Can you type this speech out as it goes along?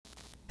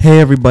Hey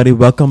everybody,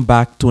 welcome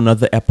back to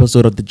another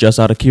episode of the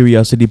Just Out of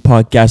Curiosity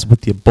podcast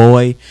with your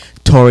boy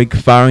Tariq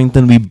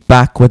Farrington. We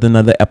back with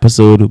another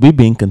episode. We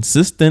being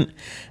consistent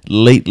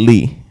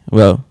lately.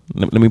 Well,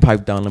 let me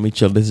pipe down, let me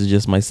chill. This is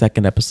just my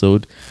second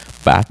episode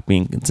back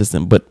being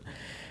consistent. But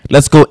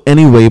let's go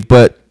anyway.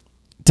 But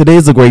today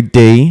is a great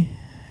day.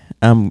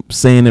 I'm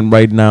saying it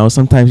right now.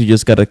 Sometimes you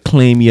just gotta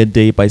claim your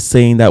day by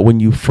saying that when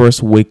you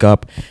first wake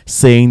up,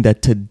 saying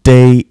that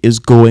today is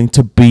going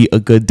to be a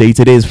good day.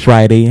 Today is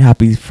Friday.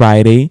 Happy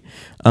Friday.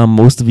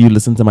 Most of you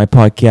listen to my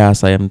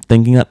podcast. I am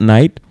thinking at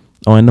night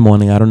or in the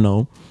morning. I don't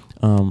know.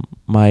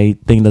 My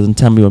thing doesn't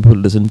tell me when people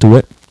listen to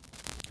it.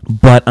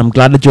 But I'm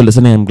glad that you're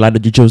listening. I'm glad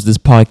that you chose this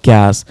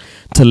podcast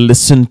to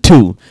listen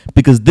to,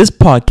 because this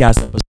podcast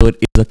episode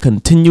is a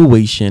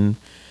continuation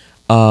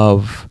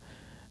of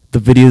the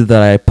video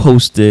that I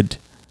posted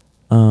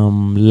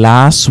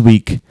last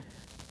week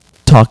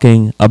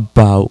talking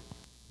about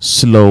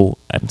slow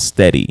and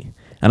steady.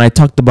 And I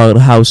talked about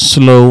how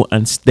slow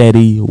and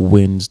steady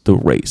wins the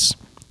race.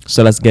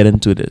 So let's get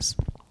into this.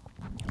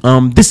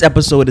 This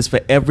episode is for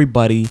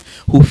everybody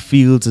who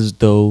feels as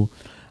though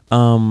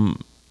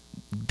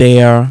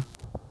their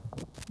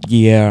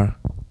year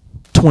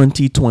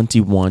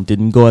 2021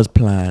 didn't go as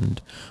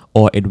planned,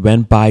 or it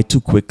went by too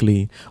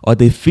quickly, or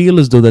they feel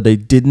as though that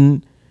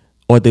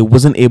they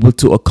wasn't able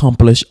to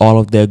accomplish all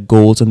of their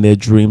goals and their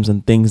dreams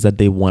and things that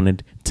they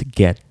wanted to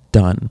get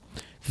done.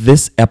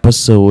 This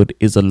episode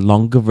is a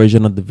longer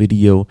version of the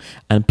video,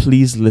 and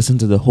please listen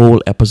to the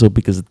whole episode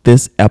because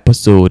this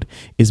episode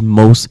is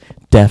most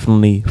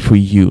definitely for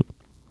you.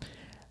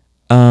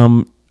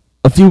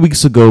 A few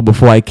weeks ago,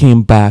 before I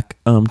came back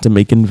to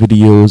making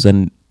videos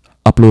and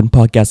uploading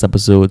podcast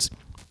episodes,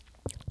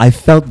 I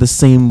felt the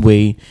same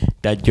way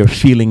that you're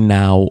feeling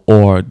now,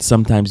 or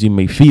sometimes you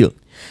may feel.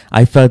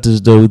 I felt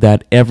as though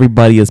that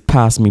everybody has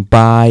passed me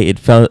by. It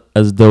felt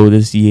as though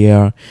this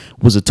year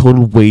was a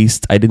total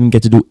waste. I didn't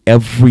get to do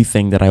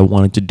everything that I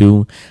wanted to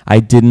do.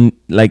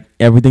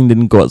 Everything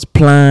didn't go as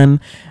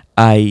planned.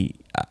 I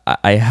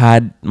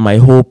had my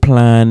whole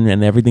plan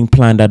and everything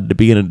planned at the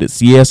beginning of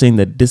this year, saying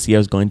that this year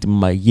is going to be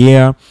my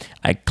year.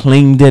 I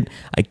claimed it.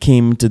 I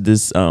came into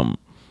this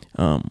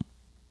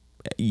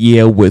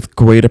year with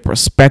greater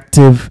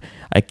perspective.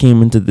 I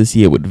came into this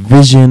year with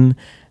vision.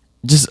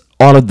 Just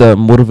all of the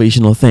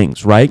motivational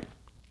things, right?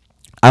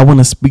 I want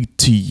to speak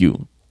to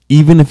you,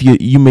 even if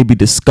you may be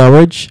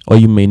discouraged or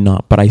you may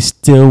not, but I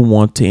still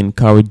want to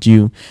encourage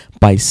you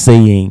by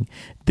saying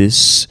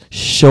this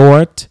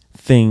short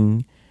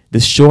phrase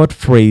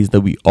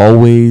that we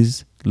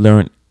always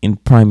learn in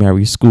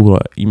primary school,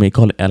 or you may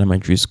call it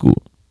elementary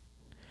school.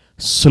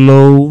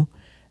 Slow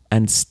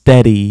and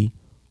steady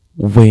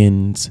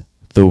wins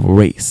the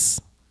race.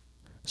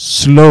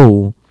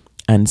 Slow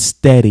and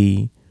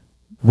steady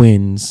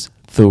wins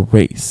the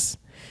race.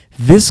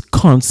 This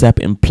concept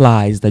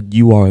implies that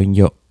you are in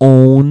your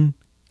own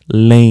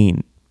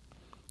lane.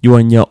 You are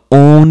in your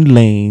own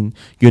lane.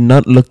 You're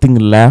not looking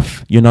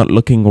left. You're not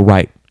looking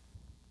right.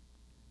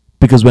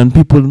 Because when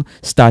people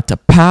start to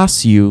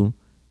pass you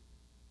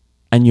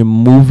and you're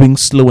moving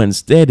slow and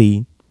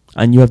steady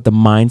and you have the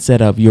mindset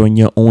of you're in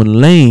your own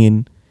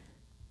lane,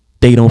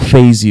 they don't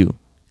faze you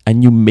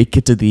and you make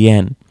it to the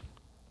end.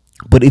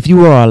 But if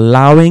you are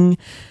allowing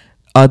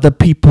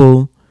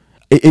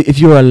if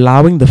you're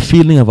allowing the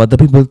feeling of other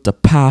people to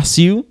pass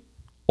you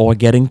or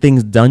getting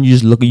things done,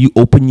 you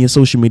open your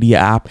social media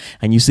app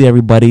and you see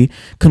everybody,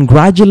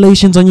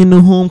 congratulations on your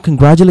new home,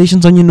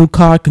 congratulations on your new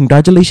car,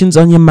 congratulations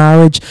on your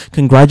marriage,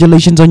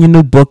 congratulations on your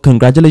new book,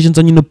 congratulations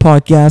on your new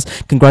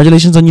podcast,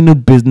 congratulations on your new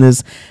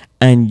business,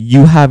 and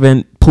you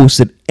haven't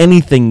posted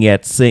anything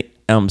yet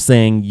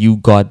saying you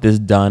got this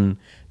done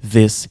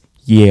this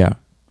year.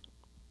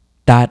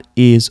 That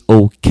is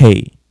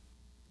okay.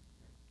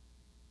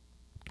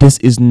 This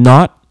is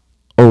not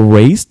a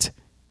race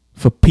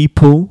for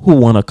people who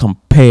want to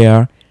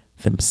compare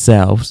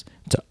themselves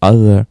to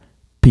other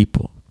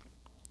people.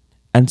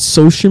 And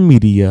social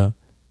media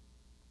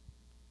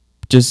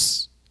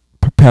just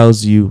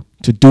propels you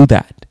to do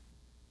that.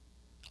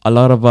 A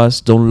lot of us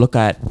don't look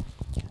at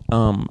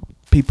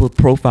people's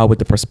profile with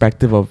the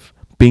perspective of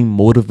being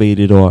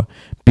motivated or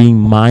being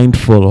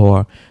mindful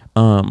or,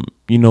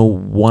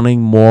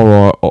 wanting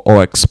more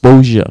or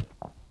exposure.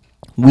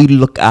 We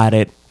look at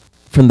it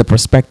from the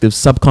perspective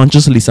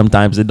subconsciously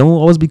sometimes. It don't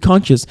always be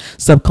conscious.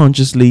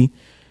 Subconsciously,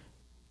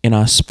 in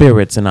our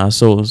spirits and our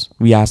souls,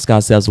 we ask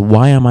ourselves,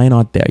 why am I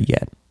not there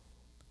yet?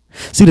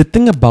 See, the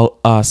thing about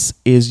us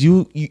is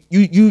you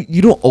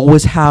don't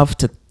always have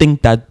to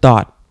think that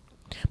thought.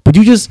 But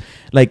you just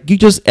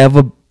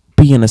ever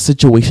be in a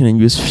situation and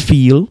you just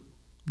feel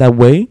that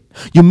way.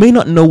 You may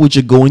not know what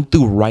you're going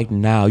through right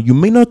now. You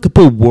may not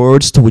put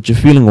words to what you're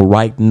feeling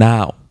right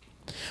now.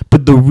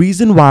 But the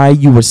reason why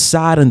you were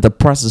sad and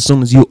depressed as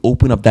soon as you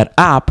open up that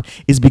app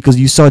is because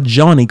you saw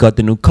Johnny got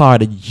the new car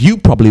that you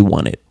probably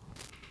wanted.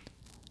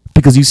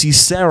 Because you see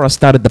Sarah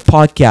started the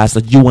podcast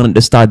that you wanted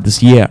to start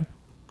this year,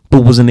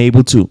 but wasn't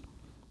able to.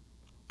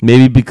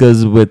 Maybe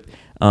because with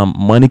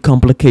money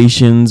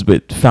complications,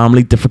 with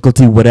family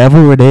difficulty,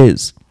 whatever it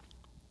is.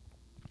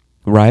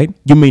 right?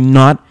 You may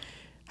not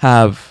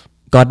have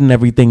gotten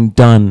everything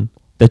done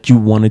that you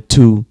wanted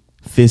to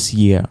this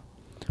year.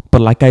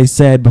 But like I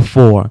said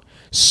before,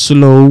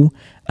 slow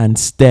and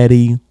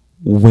steady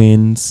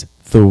wins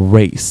the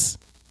race.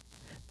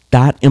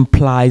 That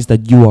implies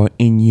that you are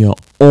in your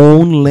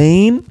own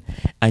lane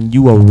and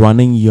you are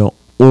running your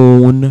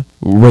own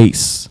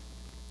race.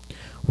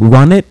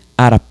 Run it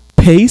at a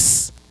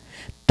pace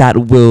that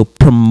will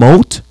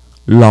promote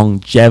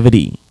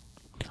longevity.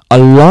 A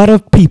lot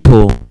of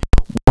people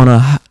want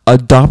to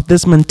adopt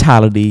this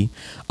mentality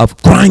of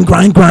grind,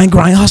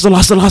 hustle,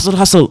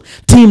 hustle,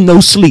 team no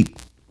sleep.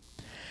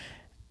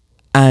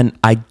 And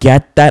I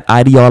get that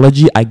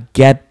ideology. I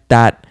get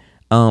that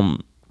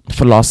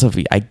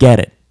philosophy. I get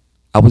it.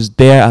 I was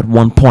there at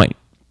one point.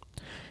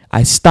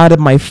 I started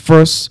my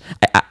first,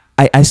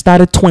 I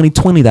started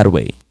 2020 that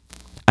way.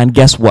 And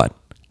guess what?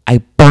 I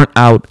burnt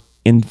out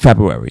in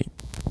February.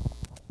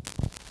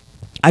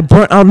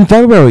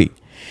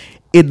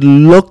 It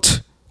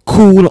looked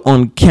cool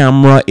on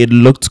camera. It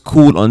looked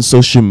cool on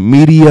social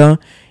media.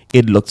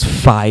 It looked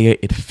fire.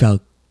 It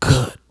felt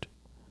good.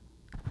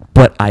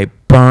 But I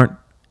burnt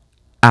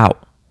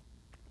out.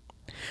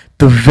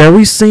 The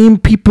very same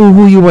people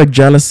who you are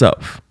jealous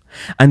of,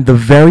 and the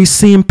very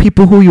same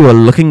people who you are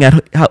looking at,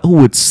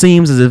 who it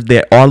seems as if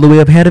they're all the way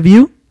ahead of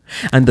you,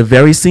 and the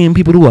very same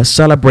people who are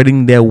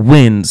celebrating their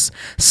wins,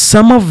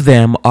 some of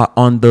them are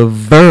on the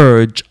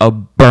verge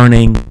of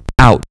burning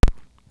out.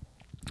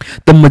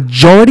 The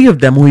majority of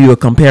them who you are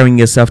comparing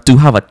yourself to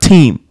have a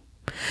team.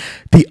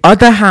 The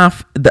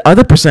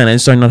other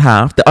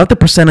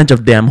percentage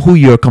of them who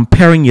you're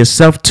comparing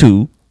yourself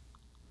to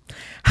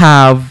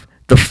have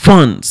the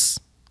funds,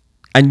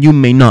 and you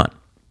may not.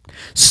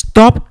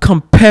 Stop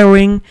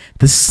comparing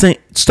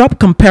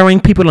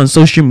people on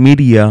social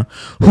media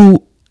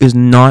who is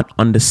not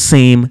on the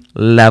same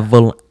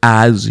level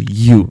as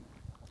you.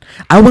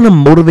 I want to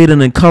motivate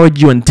and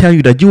encourage you and tell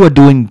you that you are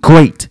doing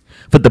great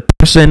for the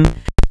person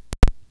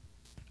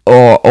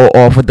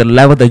or for the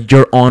level that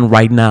you're on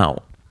right now.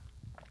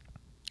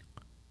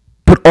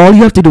 But all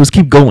you have to do is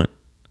keep going.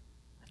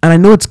 And I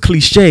know it's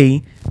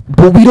cliche,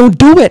 but we don't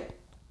do it.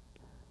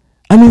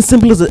 I mean,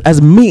 simple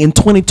as me in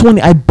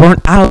 2020, I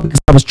burnt out because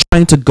I was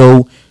trying to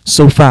go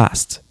so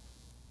fast.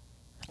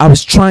 I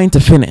was trying to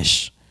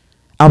finish.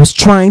 I was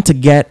trying to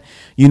get,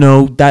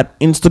 that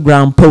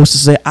Instagram post to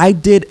say, I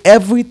did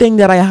everything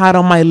that I had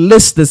on my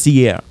list this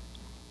year.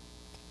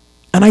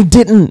 And I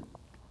didn't.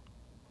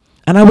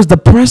 And I was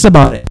depressed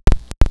about it.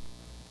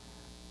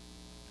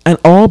 And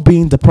all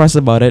being depressed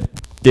about it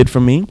did for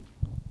me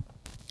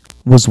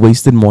was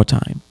wasted more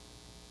time.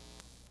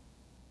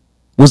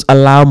 Was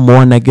allow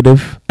more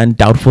negative and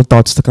doubtful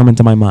thoughts to come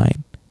into my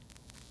mind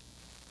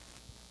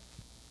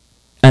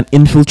and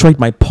infiltrate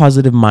my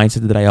positive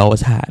mindset that I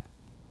always had.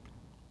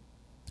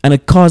 And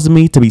it caused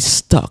me to be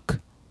stuck.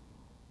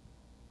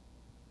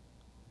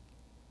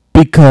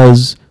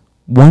 Because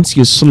once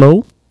you're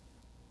slow,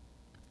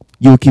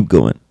 you'll keep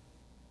going.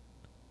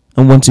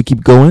 And once you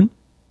keep going,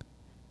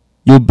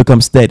 you'll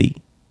become steady.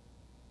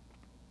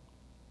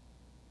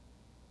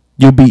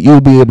 You'll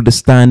be able to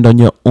stand on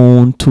your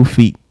own 2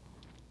 feet.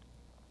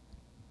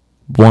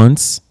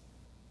 Once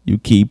you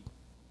keep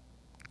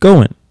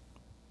going.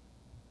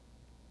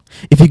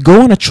 If you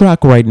go on a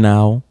track right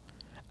now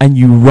and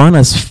you run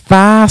as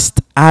fast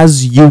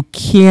as you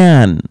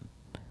can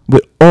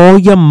with all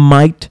your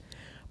might,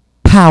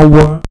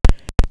 power,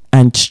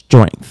 and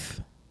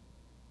strength,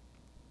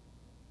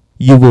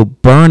 you will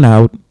burn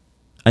out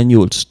and you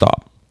will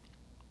stop.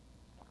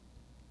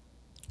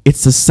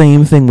 It's the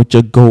same thing with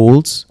your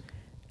goals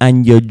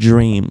and your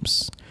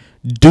dreams.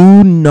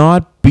 Do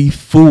not be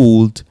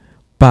fooled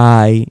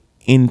by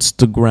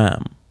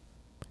Instagram.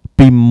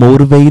 Be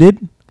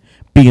motivated,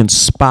 be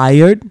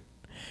inspired,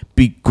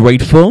 be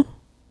grateful,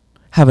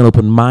 have an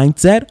open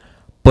mindset,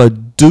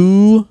 but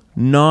do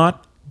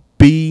not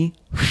be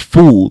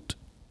fooled.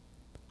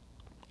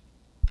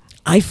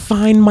 I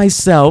find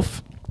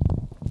myself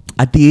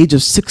at the age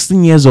of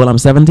 16 years old, I'm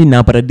 17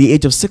 now, but at the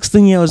age of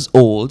 16 years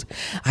old,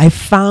 I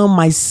found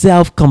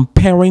myself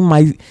comparing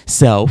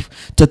myself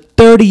to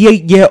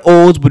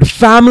 38-year-olds with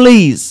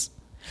families.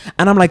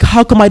 And I'm like,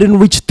 how come I didn't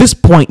reach this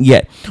point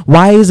yet?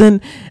 Why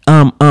isn't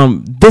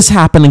this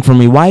happening for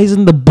me? Why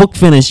isn't the book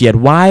finished yet?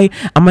 Why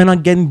am I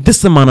not getting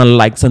this amount of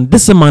likes and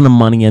this amount of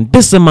money and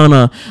this amount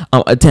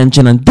of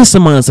attention and this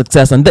amount of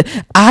success? And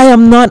I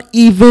am not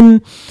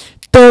even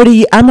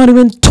 30. I'm not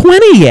even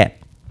 20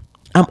 yet.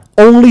 I'm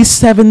only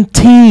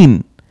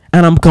 17.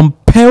 And I'm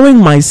comparing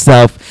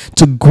myself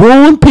to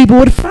grown people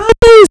with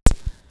families.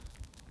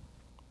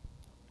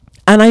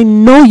 And I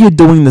know you're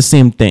doing the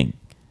same thing.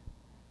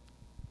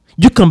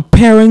 You're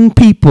comparing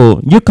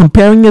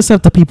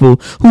yourself to people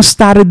who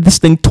started this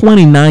thing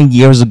 29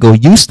 years ago.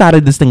 You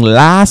started this thing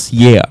last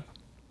year.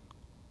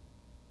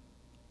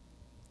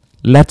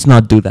 Let's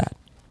not do that.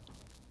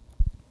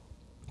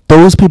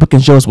 Those people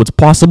can show us what's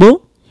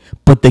possible,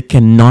 but they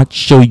cannot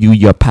show you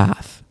your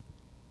path.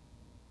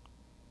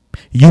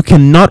 You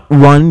cannot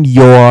run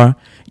your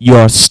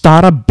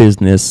startup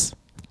business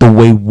the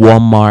way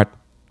Walmart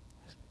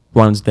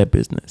runs their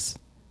business.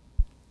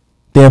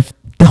 They have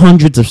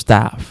hundreds of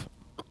staff,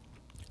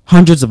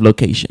 hundreds of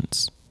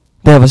locations.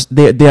 They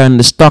are in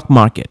the stock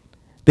market.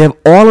 They have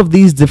all of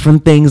these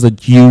different things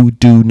that you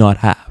do not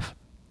have.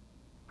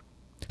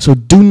 So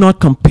do not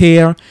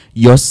compare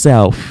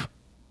yourself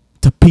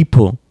to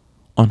people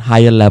on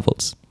higher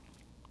levels.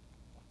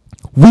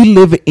 We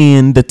live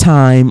in the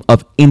time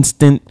of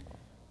instant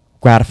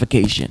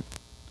gratification.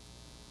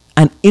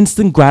 And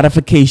instant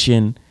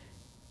gratification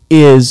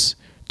is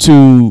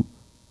to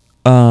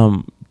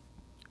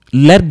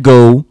let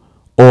go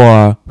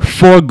or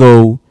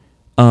forego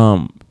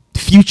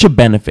future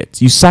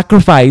benefits. You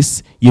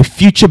sacrifice your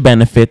future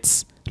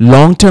benefits,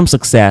 long-term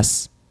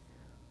success,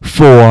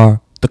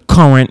 for the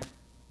current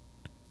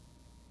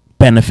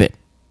benefit,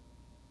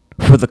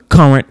 for the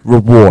current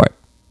reward.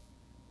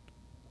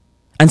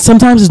 And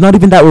sometimes it's not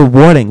even that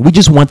rewarding. We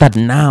just want that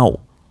now.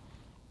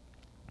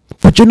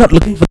 But you're not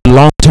looking for the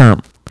long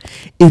term.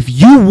 If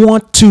you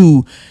want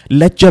to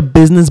let your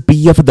business be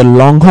here for the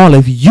long haul,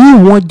 if you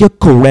want your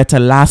career to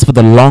last for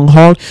the long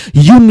haul,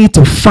 you need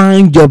to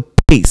find your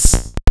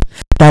pace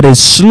that is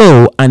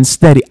slow and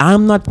steady.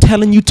 I'm not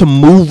telling you to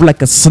move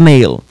like a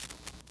snail,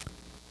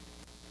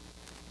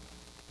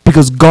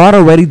 because God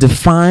already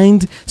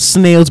defined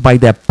snails by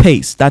their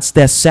pace. That's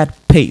their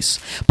set pace.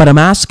 But I'm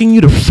asking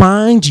you to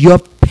find your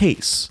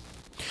pace.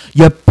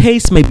 Your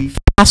pace may be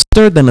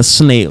faster than a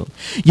snail.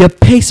 Your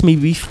pace may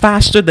be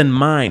faster than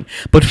mine.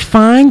 But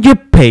find your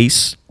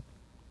pace,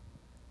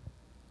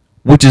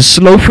 which is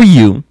slow for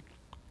you,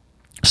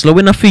 slow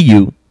enough for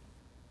you,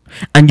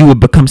 and you will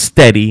become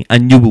steady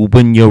and you will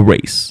win your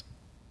race.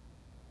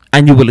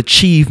 And you will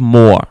achieve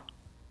more.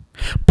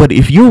 But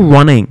if you're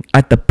running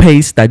at the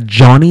pace that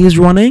Johnny is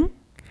running,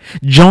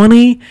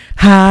 Johnny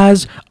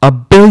has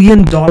 $1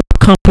 billion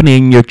company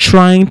and you're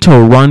trying to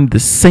run the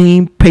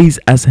same pace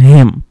as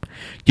him,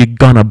 you're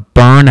gonna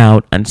burn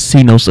out and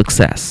see no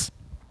success.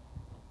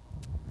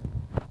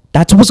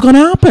 That's what's gonna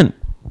happen.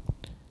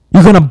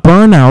 You're gonna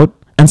burn out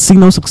and see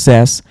no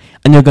success,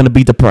 and you're gonna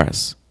be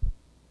depressed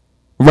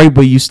right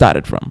where you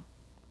started from.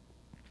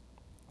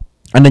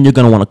 And then you're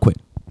gonna want to quit.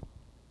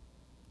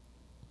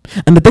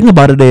 And the thing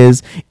about it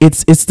is,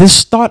 it's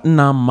this thought in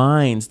our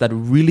minds that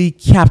really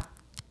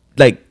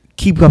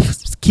keep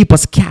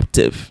us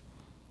captive,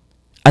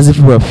 as if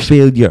we're a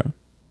failure.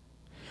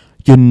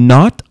 You're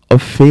not a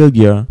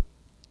failure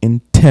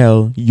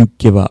until you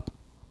give up.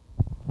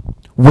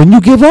 When you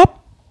give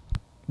up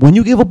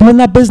on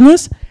that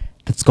business,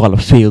 that's called a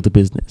failed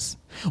business.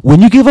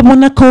 When you give up on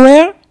that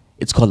career,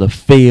 it's called a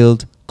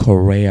failed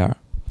career.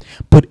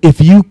 But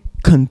if you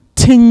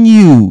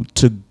continue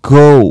to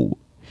go,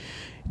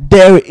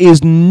 there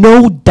is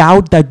no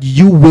doubt that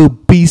you will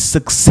be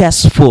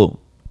successful.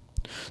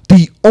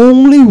 The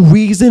only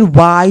reason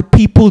why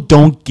people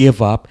don't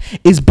give up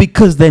is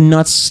because they're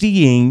not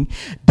seeing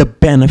the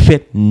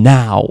benefit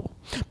now.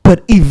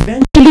 But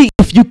eventually,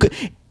 if you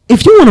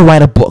want to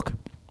write a book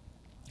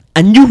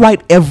and you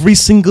write every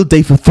single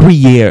day for 3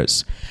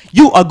 years,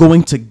 you are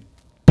going to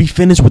be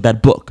finished with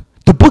that book.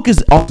 The book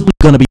is ultimately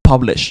going to be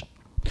published.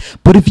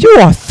 But if you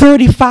are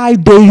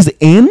 35 days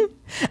in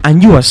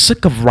and you are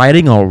sick of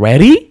writing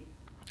already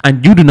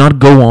and you do not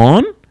go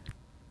on,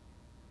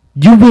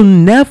 you will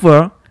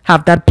never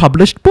have that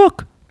published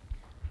book.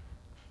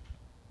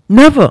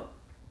 Never.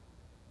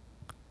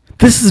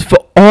 This is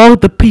for all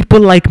the people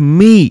like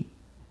me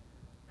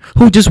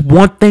who just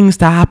want things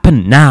to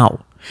happen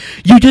now.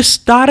 You just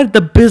started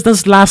the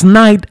business last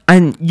night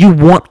and you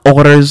want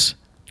orders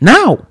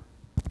now.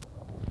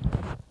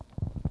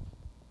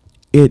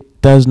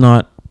 It does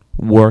not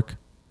work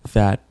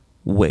that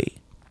way.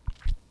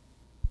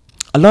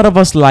 A lot of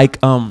us like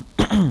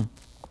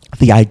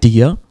the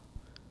idea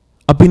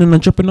of being an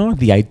entrepreneur,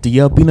 the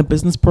idea of being a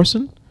business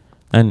person,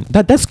 and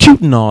that's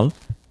cute and all,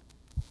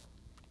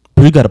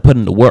 but you got to put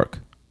in the work.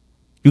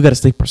 You got to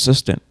stay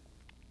persistent.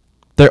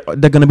 There are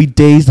going to be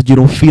days that you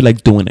don't feel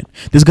like doing it.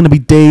 There's going to be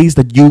days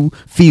that you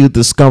feel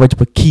discouraged,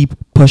 but keep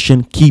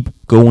pushing, keep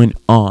going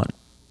on.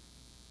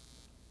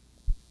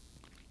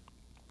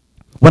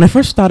 When I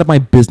first started my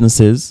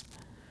businesses,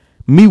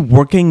 me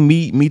working,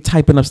 me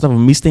typing up stuff,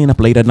 and me staying up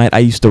late at night, I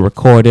used to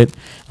record it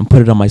and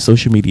put it on my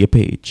social media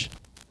page.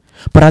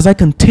 But as I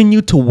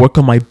continued to work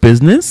on my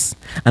business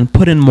and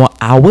put in more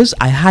hours,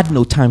 I had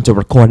no time to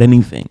record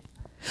anything.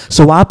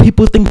 So while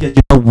people think that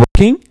you're not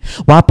working,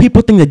 while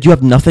people think that you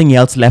have nothing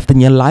else left in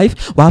your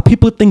life, while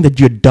people think that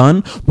you're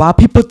done, while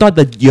people thought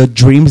that your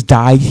dreams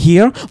died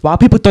here, while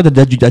people thought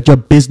that your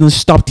business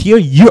stopped here,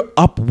 you're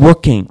up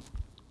working.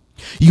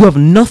 You have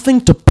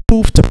nothing to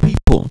prove to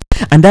people.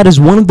 And that is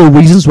one of the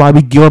reasons why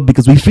we give up,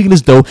 because we feel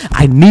as though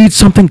I need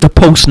something to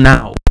post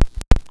now.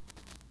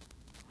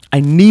 I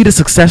need a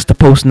success to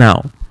post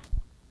now.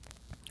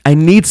 I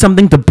need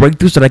something to break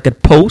through so that I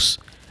could post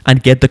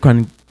and get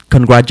the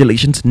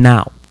congratulations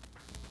now.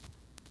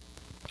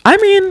 I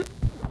mean,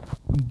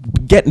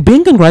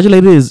 being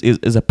congratulated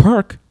is a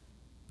perk.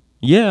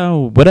 Yeah,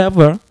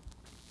 whatever.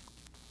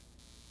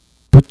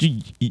 But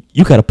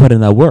you gotta put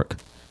in that work.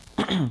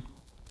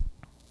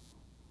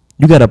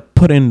 You gotta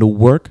put in the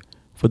work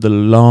for the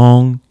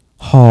long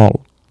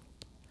haul.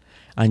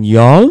 And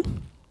y'all,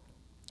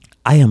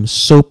 I am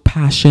so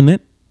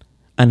passionate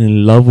and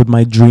in love with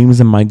my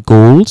dreams and my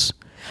goals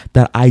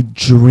that I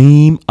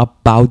dream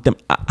about them.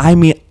 I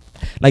mean,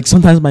 like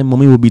sometimes my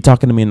mommy would be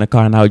talking to me in the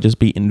car and I would just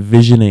be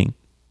envisioning.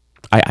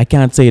 I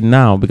can't say it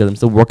now because I'm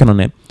still working on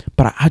it,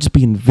 but I'll just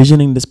be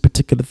envisioning this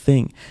particular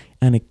thing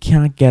and it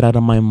can't get out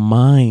of my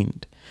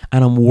mind.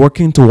 And I'm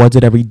working towards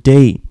it every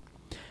day.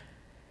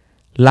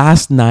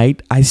 Last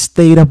night, I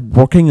stayed up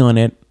working on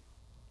it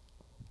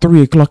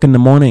 3 o'clock in the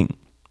morning.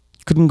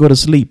 Couldn't go to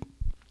sleep.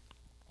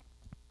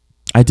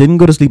 I didn't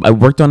go to sleep. I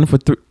worked on it for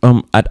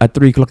at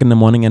 3 o'clock in the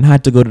morning and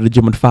had to go to the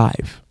gym at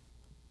 5.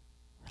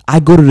 I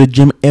go to the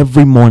gym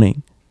every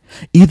morning.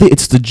 Either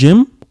it's the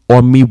gym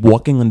or me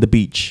walking on the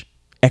beach,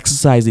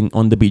 exercising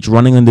on the beach,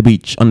 running on the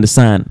beach, on the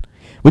sand,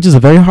 which is a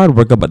very hard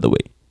workout, by the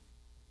way.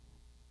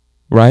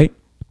 Right?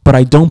 But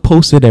I don't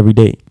post it every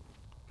day.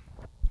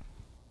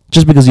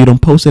 Just because you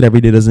don't post it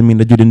every day doesn't mean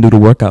that you didn't do the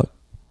workout.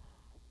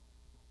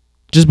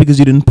 Just because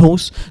you didn't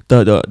post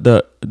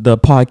the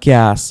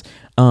podcast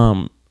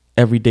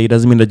every day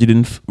doesn't mean that you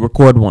didn't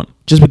record one.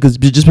 Just because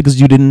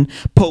you didn't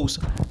post.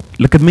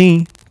 Look at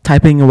me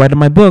typing and writing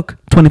my book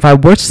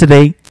 25 words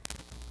today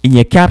in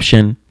your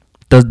caption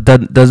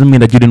doesn't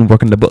mean that you didn't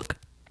work on the book.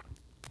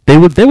 They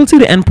will see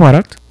the end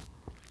product.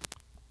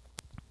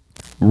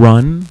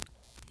 Run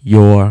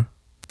your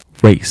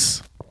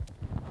race.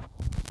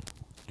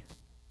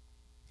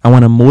 I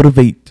want to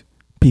motivate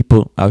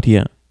people out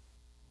here.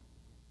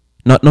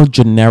 Not no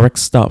generic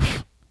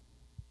stuff.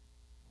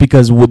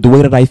 Because the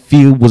way that I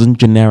feel wasn't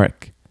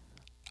generic.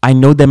 I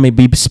know there may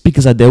be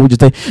speakers out there who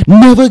just say,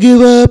 never give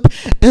up.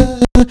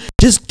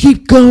 Just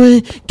keep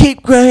going.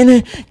 Keep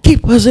grinding.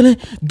 Keep hustling.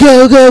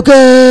 Go, go,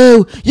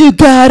 go. You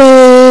got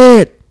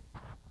it.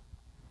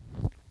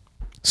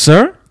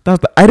 Sir,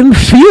 I didn't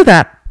feel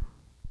that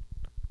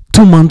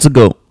 2 months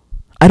ago.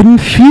 I didn't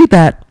feel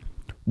that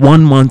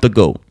 1 month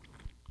ago.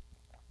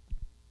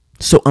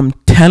 So I'm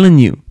telling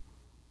you,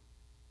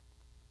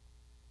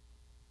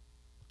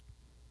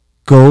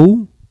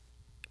 go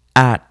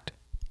at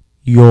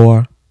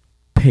your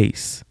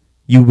pace.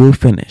 You will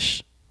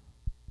finish.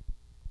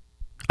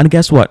 And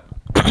guess what?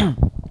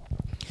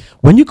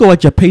 When you go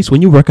at your pace,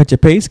 when you work at your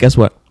pace, guess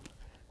what?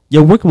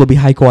 Your work will be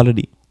high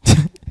quality.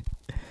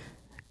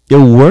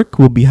 Your work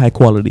will be high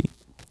quality.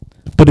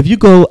 But if you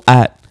go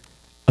at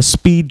a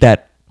speed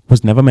that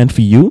was never meant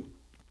for you,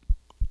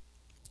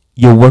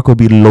 your work will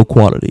be low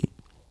quality.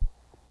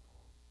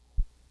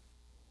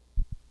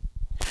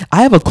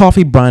 I have a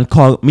coffee brand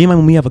called, me and my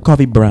mom have a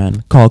coffee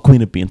brand called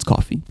Queen of Beans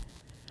Coffee.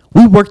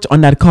 We worked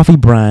on that coffee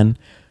brand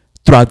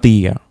throughout the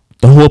year,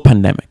 the whole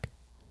pandemic.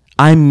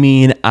 I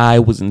mean, I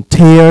was in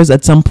tears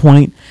at some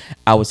point.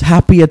 I was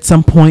happy at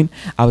some point.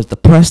 I was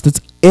depressed.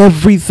 It's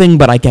everything,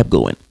 but I kept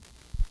going.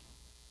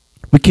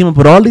 We came up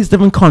with all these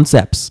different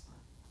concepts.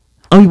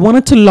 And we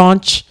wanted to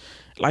launch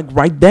like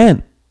right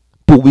then.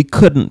 But we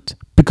couldn't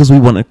because we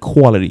wanted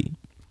quality.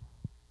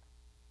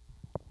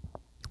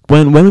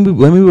 When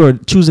we were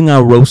choosing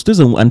our roasters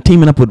and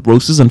teaming up with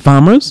roasters and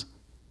farmers,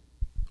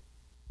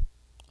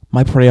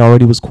 my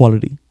priority was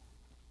quality.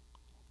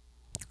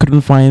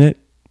 Couldn't find it,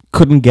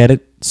 couldn't get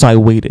it, so I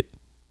waited.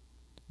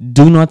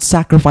 Do not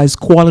sacrifice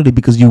quality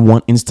because you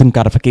want instant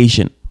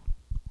gratification.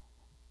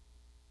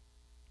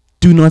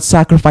 Do not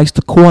sacrifice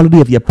the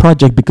quality of your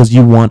project because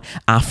you want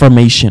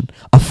affirmation.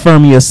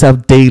 Affirm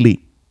yourself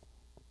daily.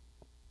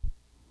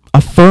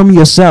 Affirm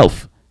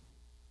yourself.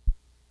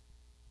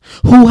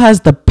 Who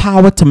has the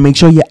power to make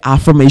sure your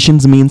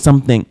affirmations mean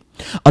something?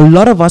 A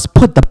lot of us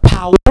put the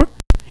power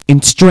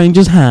in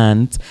strangers'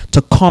 hands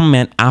to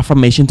comment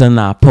affirmations on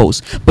our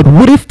posts. But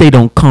what if they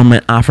don't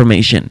comment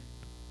affirmation?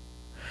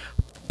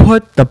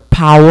 Put the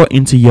power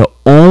into your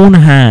own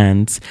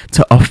hands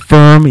to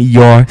affirm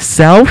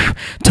yourself,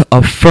 to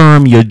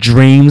affirm your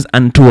dreams,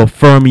 and to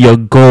affirm your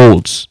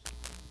goals.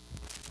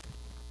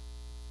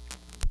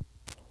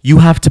 You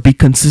have to be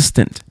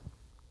consistent.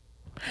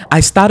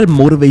 I started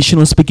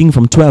motivational speaking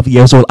from 12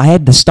 years old. I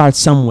had to start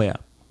somewhere.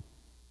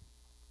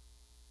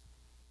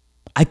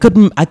 I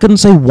couldn't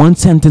say one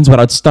sentence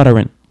without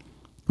stuttering,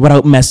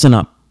 without messing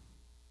up.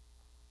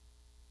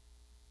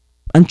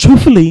 And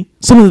truthfully,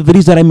 some of the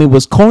videos that I made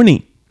was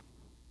corny.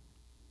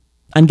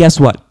 And guess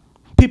what?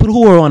 People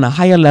who were on a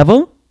higher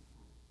level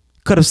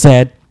could have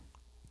said,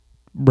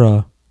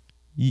 bruh,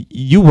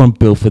 you weren't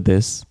built for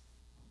this.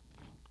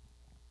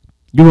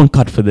 You weren't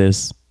cut for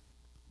this.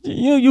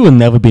 You will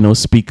never be no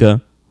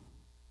speaker.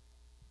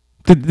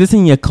 This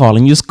ain't your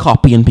calling. You're just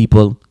copying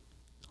people.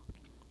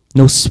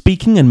 No,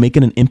 speaking and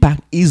making an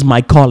impact is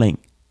my calling.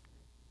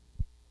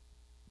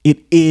 It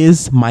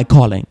is my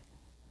calling.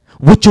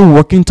 What you're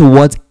working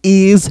towards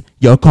is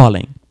your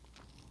calling.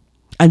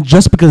 And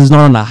just because it's not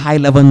on a high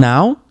level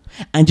now,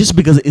 and just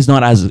because it's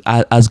not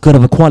as good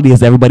of a quality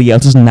as everybody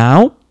else's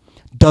now,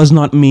 does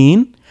not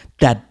mean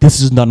that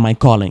this is not my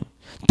calling.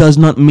 Does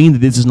not mean that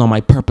this is not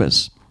my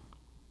purpose.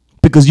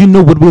 Because you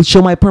know what will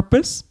show my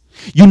purpose?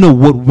 You know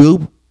what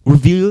will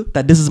reveal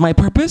that this is my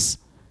purpose?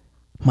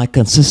 My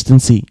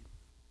consistency.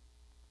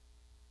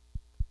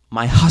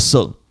 my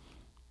hustle,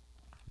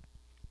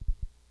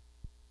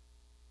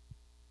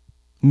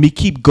 me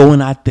keep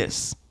going at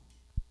this,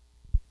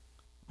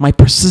 my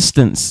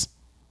persistence,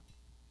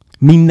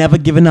 me never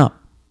giving up,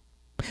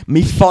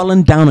 me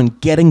falling down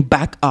and getting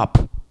back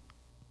up.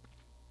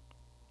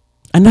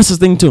 And that's the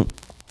thing too.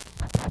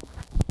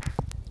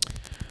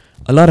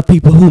 A lot of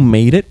people who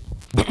made it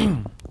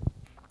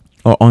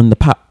are on the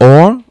path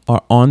or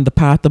are on the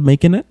path of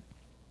making it.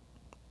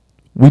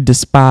 We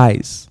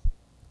despise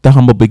the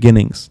humble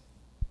beginnings.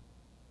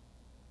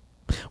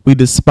 We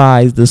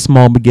despise the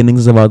small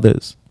beginnings of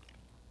others.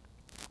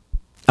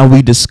 And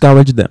we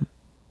discourage them.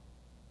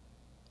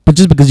 But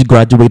just because you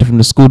graduated from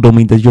the school don't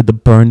mean that you're the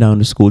burn down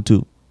the school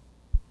too.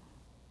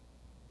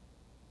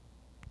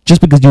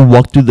 Just because you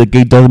walk through the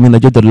gate doesn't mean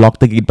that you're to lock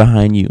the gate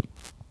behind you.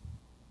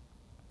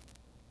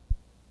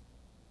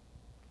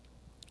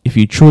 If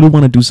you truly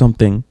want to do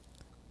something,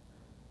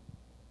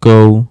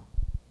 go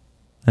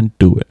and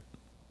do it.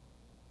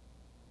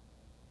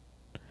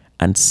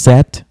 And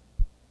set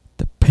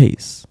the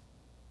pace.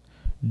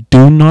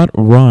 Do not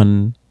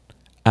run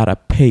at a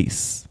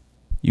pace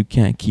you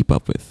can't keep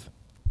up with.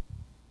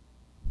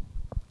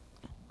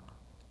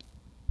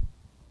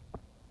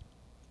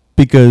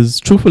 Because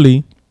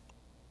truthfully,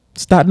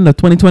 starting in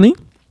 2020,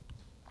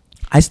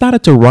 I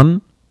started to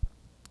run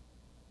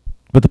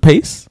with a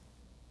pace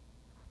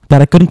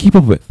that I couldn't keep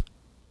up with.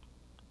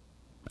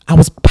 I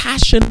was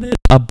passionate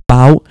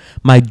about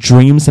my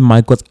dreams and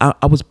my goals.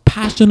 I was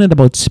passionate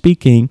about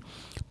speaking,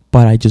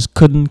 but I just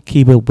couldn't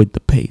keep up with the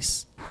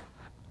pace.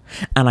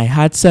 And I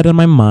had said in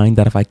my mind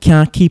that if I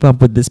can't keep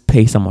up with this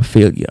pace, I'm a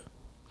failure.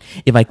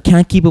 If I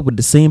can't keep up with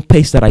the same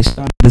pace that I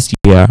started this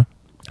year,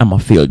 I'm a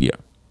failure.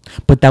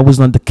 But that was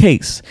not the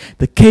case.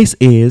 The case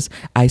is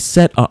I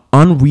set an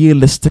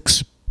unrealistic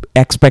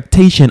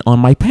expectation on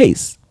my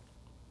pace.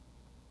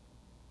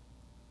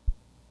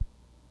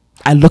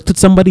 I looked at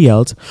somebody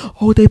else.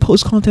 Oh, they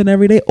post content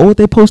every day. Oh,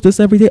 they post this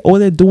every day. Oh,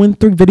 they're doing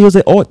 3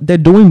 videos. Oh, they're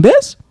doing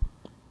this.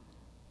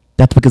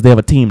 That's because they have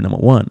a team, number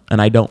one,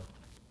 and I don't.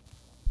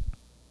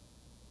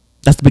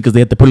 That's because they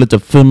have the privilege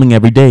of filming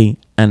every day,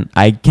 and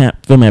I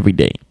can't film every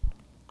day.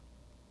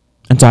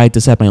 And so I had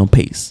to set my own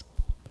pace.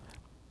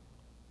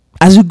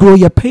 As you grow,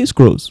 your pace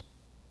grows.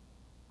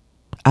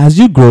 As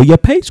you grow, your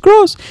pace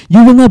grows.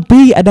 You will not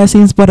be at that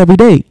same spot every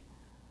day.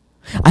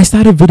 I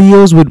started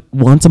videos with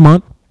once a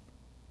month,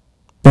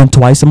 then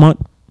twice a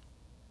month,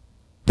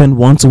 then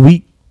once a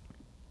week.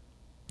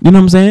 You know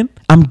what I'm saying?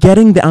 I'm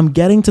getting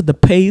to the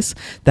pace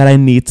that I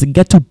need to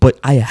get to, but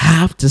I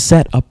have to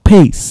set a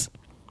pace.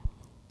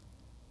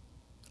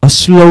 A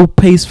slow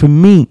pace for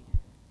me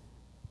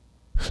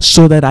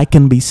so that I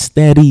can be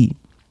steady.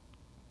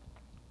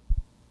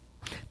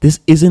 This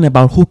isn't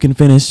about who can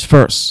finish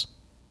first,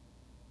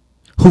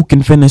 who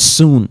can finish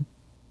soon,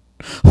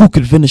 who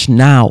can finish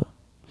now,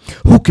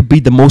 who could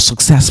be the most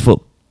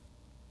successful.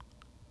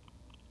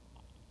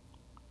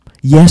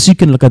 Yes, you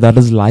can look at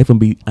others' life and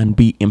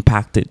be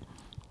impacted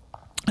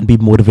and be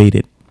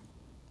motivated.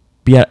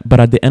 But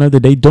at the end of the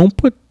day, don't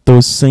put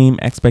those same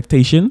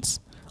expectations,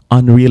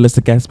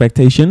 unrealistic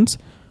expectations,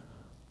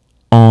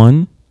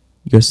 on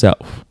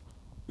yourself.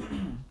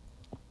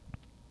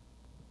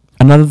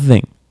 Another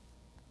thing,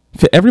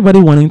 for everybody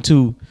wanting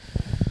to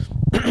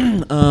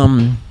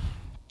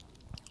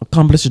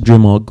accomplish a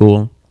dream or a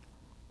goal,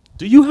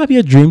 do you have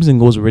your dreams and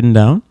goals written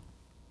down?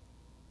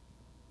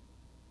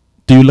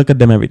 Do you look at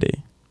them every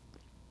day?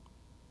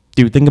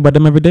 Do you think about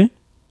them every day?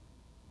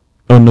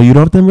 Oh no, you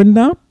don't have them written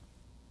down?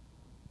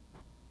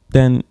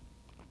 Then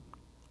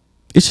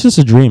it's just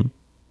a dream.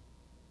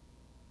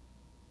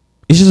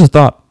 It's just a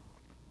thought.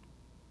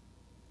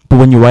 But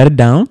when you write it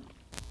down,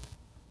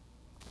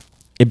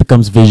 it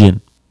becomes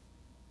vision.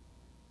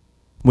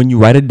 When you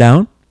write it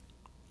down,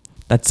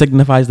 that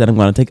signifies that I'm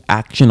going to take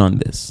action on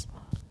this.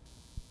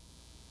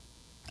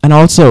 And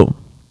also,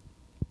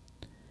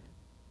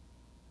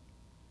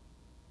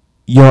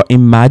 your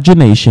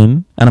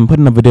imagination, and I'm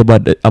putting a video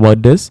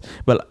about this.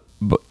 Well,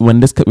 but when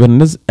this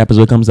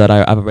episode comes out,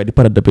 I've already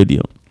put up the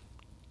video.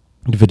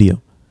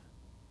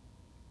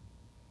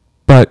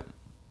 But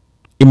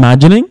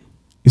imagining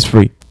is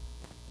free.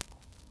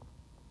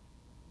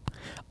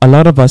 A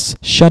lot of us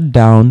shut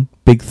down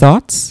big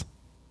thoughts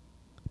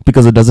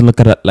because it doesn't look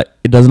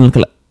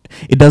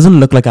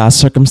like our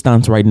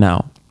circumstance right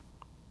now.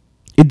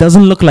 It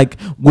doesn't look like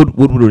what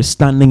we're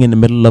standing in the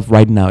middle of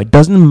right now. It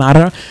doesn't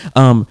matter.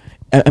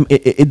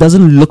 It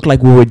doesn't look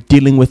like what we're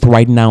dealing with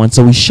right now. And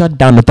so we shut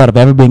down the thought of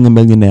ever being a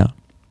millionaire.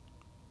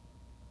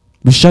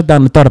 We shut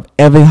down the thought of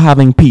ever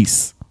having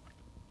peace.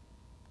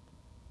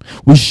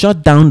 We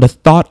shut down the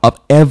thought of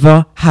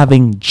ever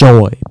having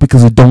joy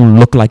because it don't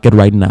look like it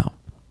right now.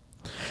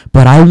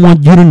 But I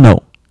want you to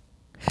know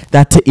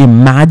that to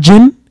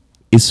imagine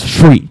is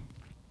free.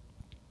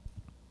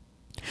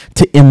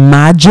 To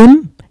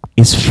imagine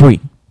is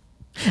free.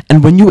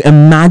 And when you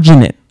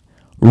imagine it,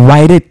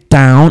 write it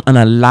down and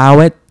allow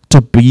it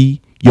to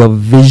be your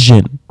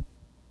vision.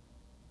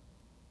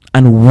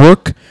 And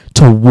work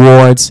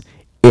towards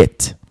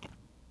it.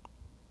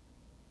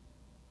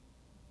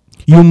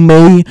 You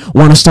may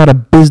want to start a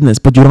business,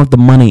 but you don't have the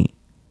money.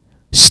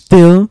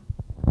 Still,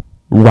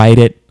 write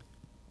it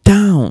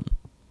down.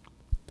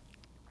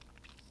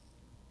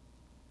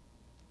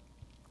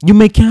 You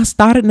may can't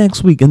start it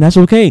next week, and that's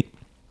okay.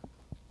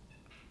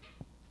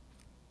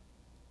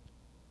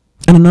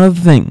 And another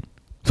thing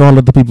for all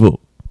of the people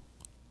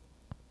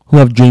who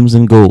have dreams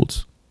and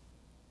goals.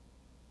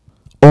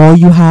 All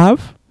you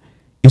have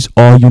is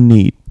all you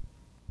need.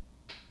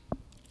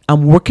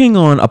 I'm working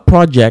on a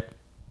project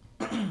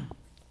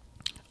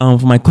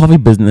for my coffee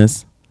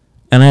business,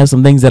 and I have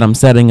some things that I'm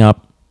setting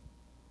up,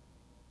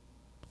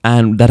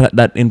 and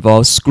that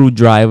involves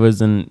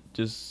screwdrivers and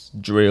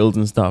just drills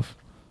and stuff.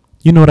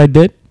 You know what I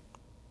did?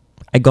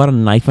 I got a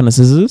knife and a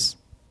scissors,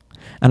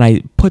 and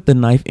I put the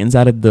knife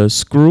inside of the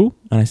screw,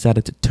 and I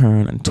started to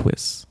turn and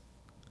twist.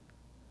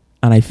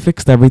 And I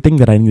fixed everything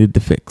that I needed to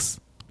fix.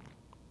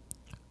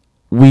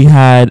 We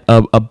had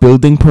a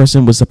building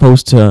person was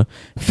supposed to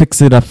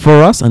fix it up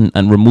for us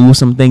and remove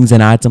some things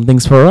and add some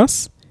things for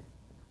us.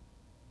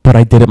 But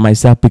I did it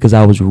myself because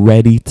I was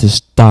ready to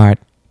start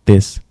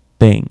this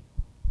thing.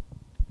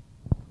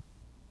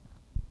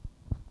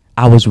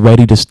 I was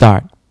ready to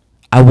start.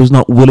 I was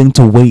not willing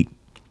to wait.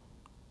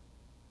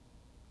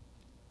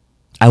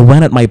 I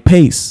went at my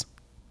pace,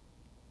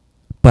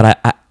 but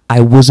I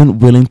wasn't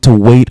willing to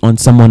wait on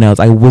someone else.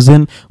 I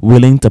wasn't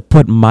willing to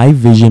put my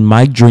vision,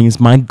 my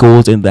dreams, my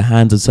goals in the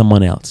hands of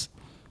someone else.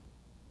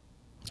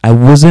 I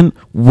wasn't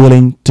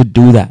willing to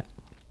do that.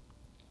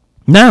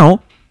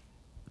 Now,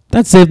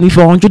 that saved me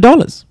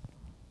 $400.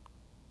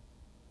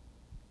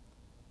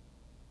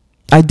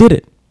 I did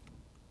it.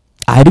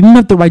 I didn't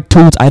have the right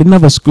tools. I didn't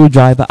have a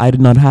screwdriver. I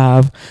did not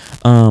have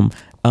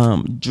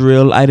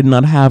drill. I did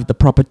not have the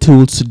proper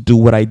tools to do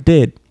what I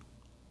did.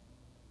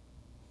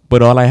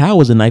 But all I had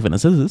was a knife and a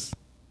scissors.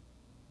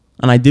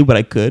 And I did what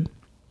I could.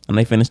 And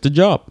I finished the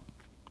job.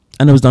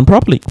 And it was done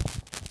properly.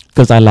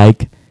 Because I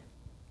like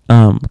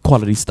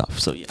quality stuff.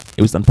 So yeah,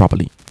 it was done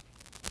properly.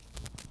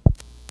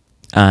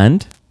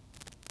 And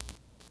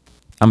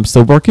I'm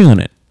still working on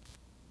it.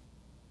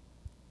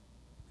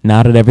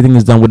 Now that everything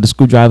is done with the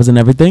screwdrivers and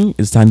everything,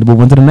 it's time to move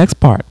on to the next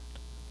part.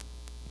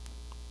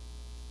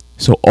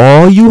 So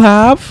all you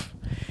have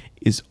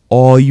is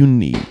all you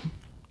need.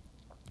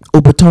 Oh,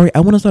 but Tori,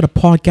 I want to start a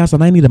podcast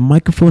and I need a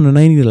microphone and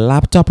I need a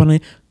laptop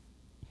and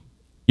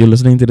You're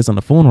listening to this on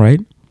the phone, right?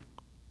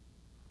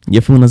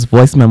 Your phone has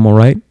voice memo,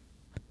 right?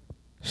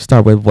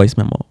 Start with voice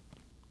memo.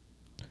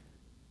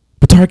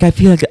 But Tarek,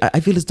 I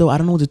feel as though I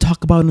don't know what to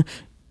talk about.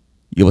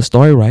 You have a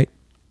story, right?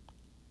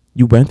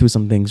 You went through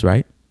some things,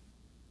 right?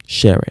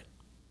 Share it.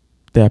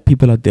 There are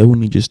people out there who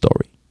need your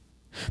story.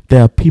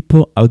 There are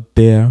people out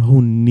there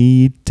who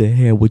need to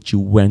hear what you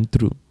went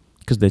through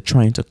because they're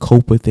trying to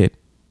cope with it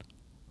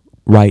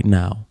right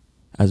now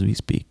as we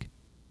speak.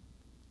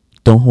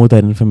 Don't hold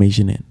that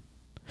information in.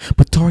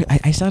 But Tori,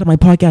 I started my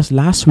podcast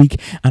last week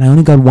and I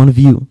only got one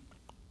view.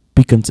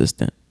 Be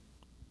consistent.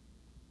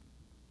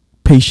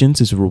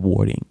 Patience is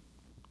rewarding.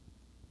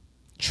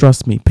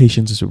 Trust me,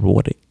 patience is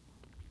rewarding.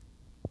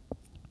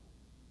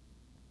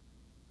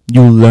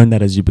 You'll learn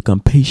that as you become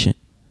patient.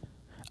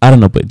 I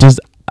don't know, but just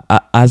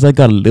as I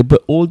got a little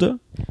bit older,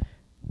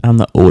 I'm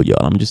not old,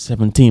 y'all. I'm just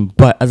 17.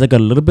 But as I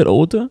got a little bit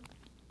older,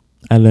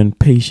 I learned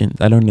patience.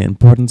 I learned the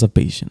importance of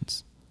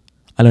patience.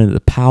 I learned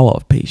the power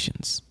of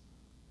patience.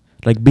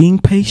 Like being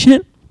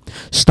patient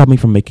stopped me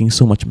from making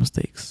so much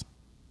mistakes.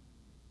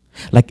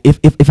 Like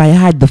if I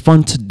had the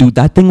fun to do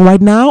that thing right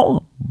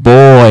now,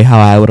 boy, how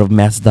I would have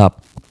messed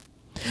up.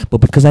 But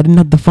because I didn't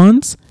have the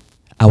funds,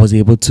 I was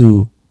able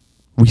to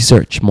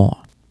research more.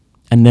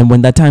 And then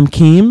when that time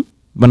came,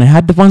 when I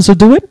had the funds to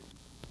do it,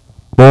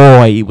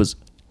 boy, it was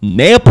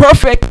nail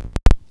perfect.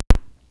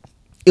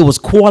 It was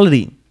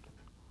quality.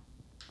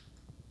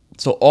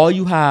 So all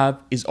you have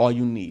is all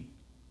you need.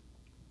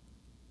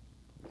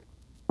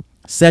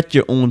 Set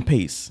your own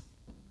pace.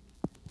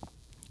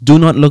 Do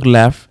not look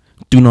left.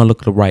 Do not look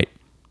to the right.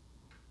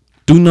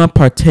 Do not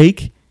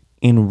partake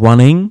in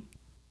running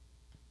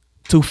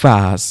too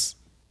fast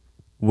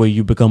where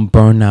you become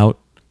burned out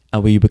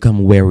and where you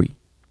become weary.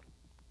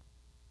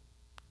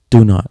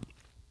 Do not.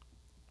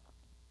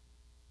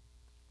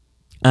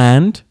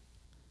 And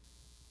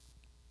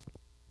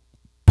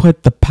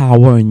put the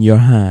power in your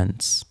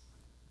hands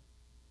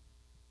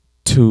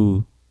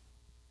to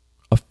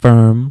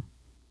affirm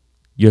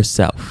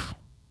yourself.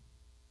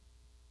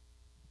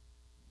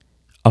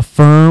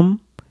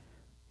 Affirm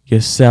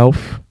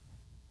yourself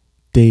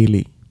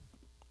daily.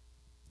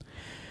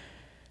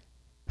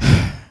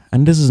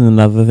 And this is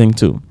another thing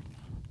too.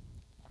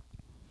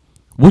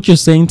 What you're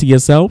saying to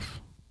yourself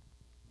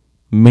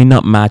may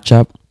not match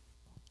up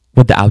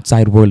what the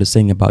outside world is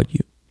saying about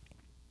you.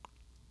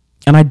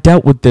 And I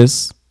dealt with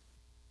this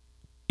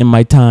in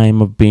my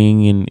time of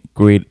being in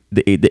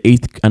the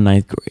 8th and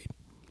 9th grade,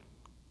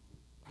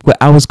 where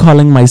I was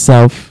calling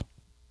myself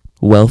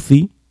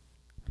wealthy,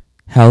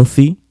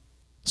 healthy,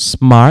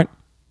 smart,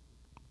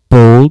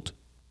 bold,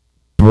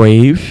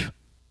 brave.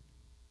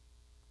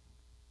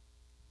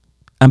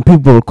 And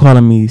people were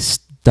calling me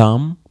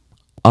dumb,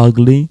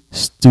 ugly,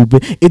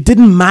 stupid. It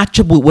didn't match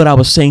up with what I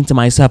was saying to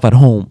myself at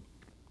home.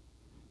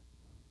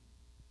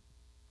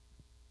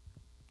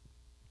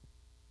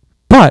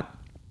 But,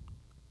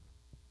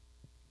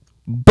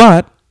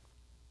 but,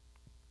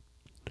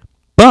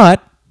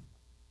 but,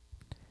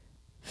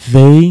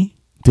 they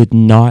did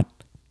not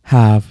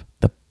have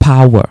the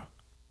power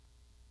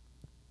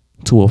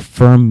to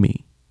affirm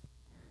me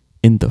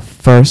in the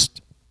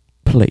first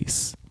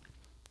place.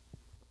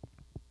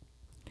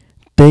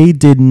 They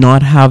did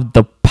not have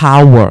the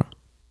power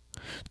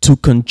to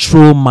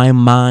control my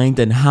mind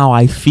and how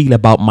I feel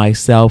about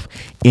myself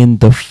in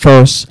the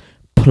first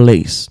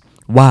place.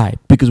 Why?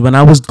 Because when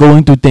I was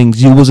going through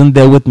things, you wasn't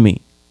there with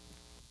me.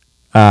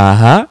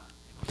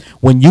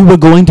 When you were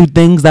going through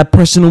things, that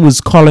person who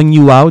was calling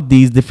you out,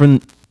 these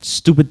different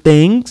stupid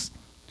things,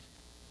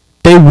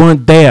 they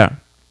weren't there.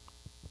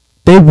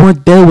 They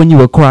weren't there when you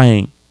were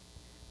crying.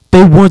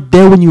 They weren't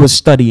there when you were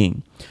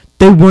studying.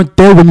 They weren't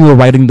there when you were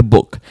writing the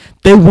book.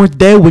 They weren't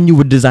there when you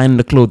were designing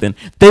the clothing.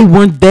 They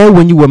weren't there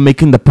when you were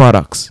making the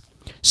products.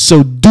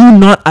 So do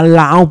not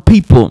allow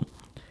people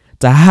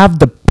to have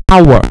the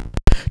power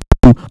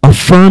to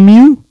affirm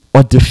you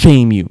or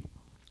defame you.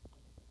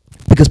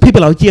 Because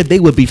people out here, they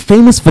would be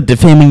famous for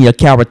defaming your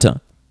character,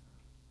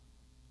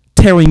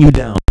 tearing you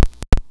down.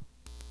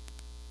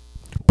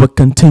 But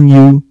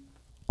continue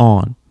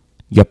on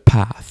your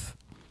path.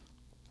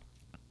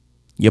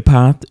 Your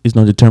path is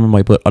not determined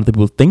by what other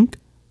people think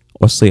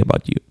or say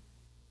about you.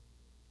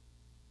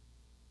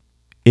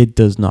 It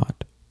does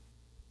not.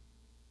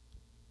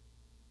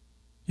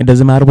 It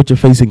doesn't matter what you're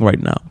facing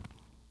right now.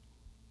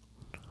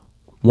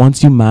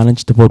 Once you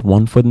manage to put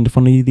one foot in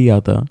front of the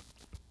other,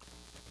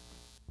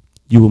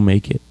 you will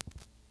make it.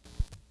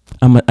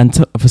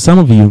 And for some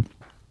of you,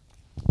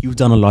 you've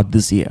done a lot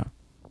this year.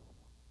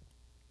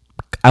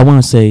 I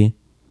want to say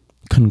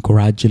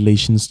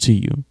congratulations to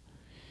you.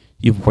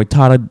 You've worked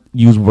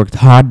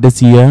hard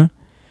this year.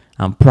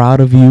 I'm proud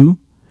of you.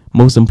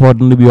 Most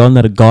importantly, we all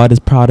know that God is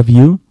proud of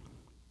you.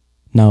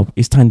 Now,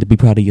 it's time to be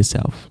proud of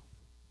yourself.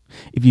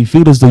 If you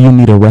feel as though you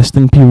need a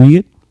resting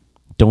period,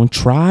 don't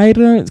try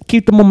to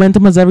keep the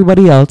momentum as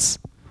everybody else.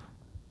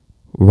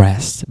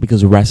 Rest,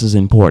 because rest is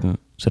important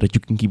so that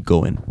you can keep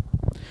going.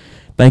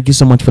 Thank you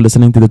so much for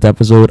listening to this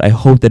episode. I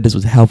hope that this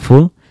was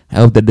helpful. I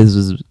hope that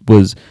this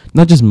was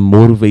not just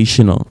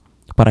motivational,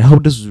 but I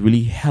hope this was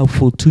really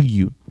helpful to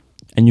you.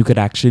 And you could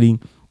actually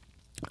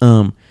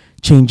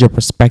change your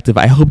perspective.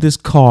 I hope this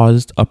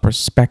caused a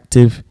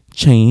perspective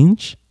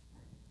change.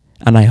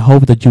 And I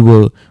hope that you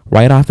will,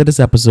 right after this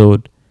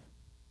episode,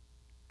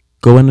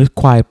 go in a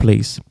quiet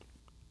place.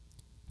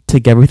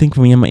 Take everything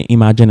from your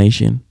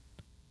imagination,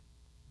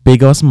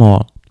 big or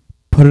small,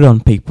 put it on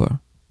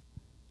paper.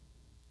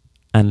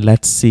 And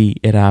let's see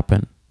it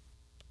happen.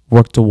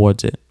 Work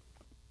towards it.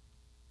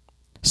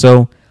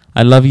 So,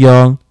 I love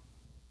y'all.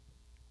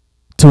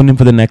 Tune in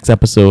for the next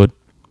episode.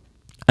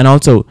 And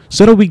also,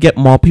 so that we get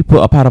more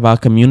people a part of our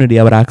community,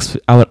 I would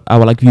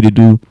like you to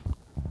do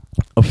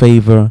a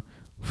favor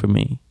for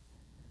me.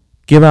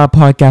 Give our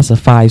podcast a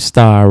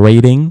 5-star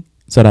rating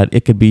so that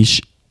it could be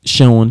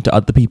shown to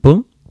other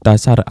people.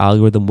 That's how the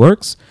algorithm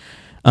works.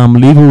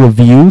 Leave a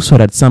review so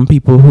that some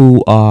people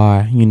who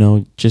are,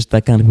 just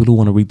that kind of people who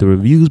want to read the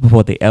reviews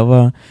before they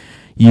ever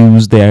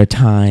use their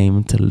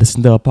time to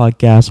listen to a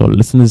podcast or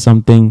listen to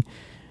something.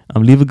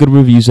 Leave a good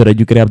review so that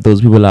you could have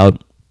those people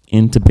out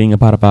into being a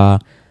part of our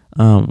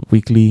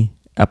weekly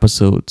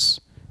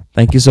episodes.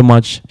 Thank you so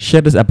much.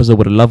 Share this episode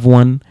with a loved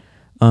one.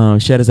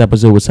 Share this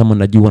episode with someone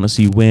that you want to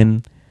see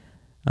win.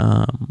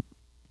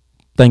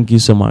 Thank you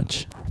so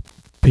much.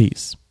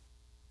 Peace.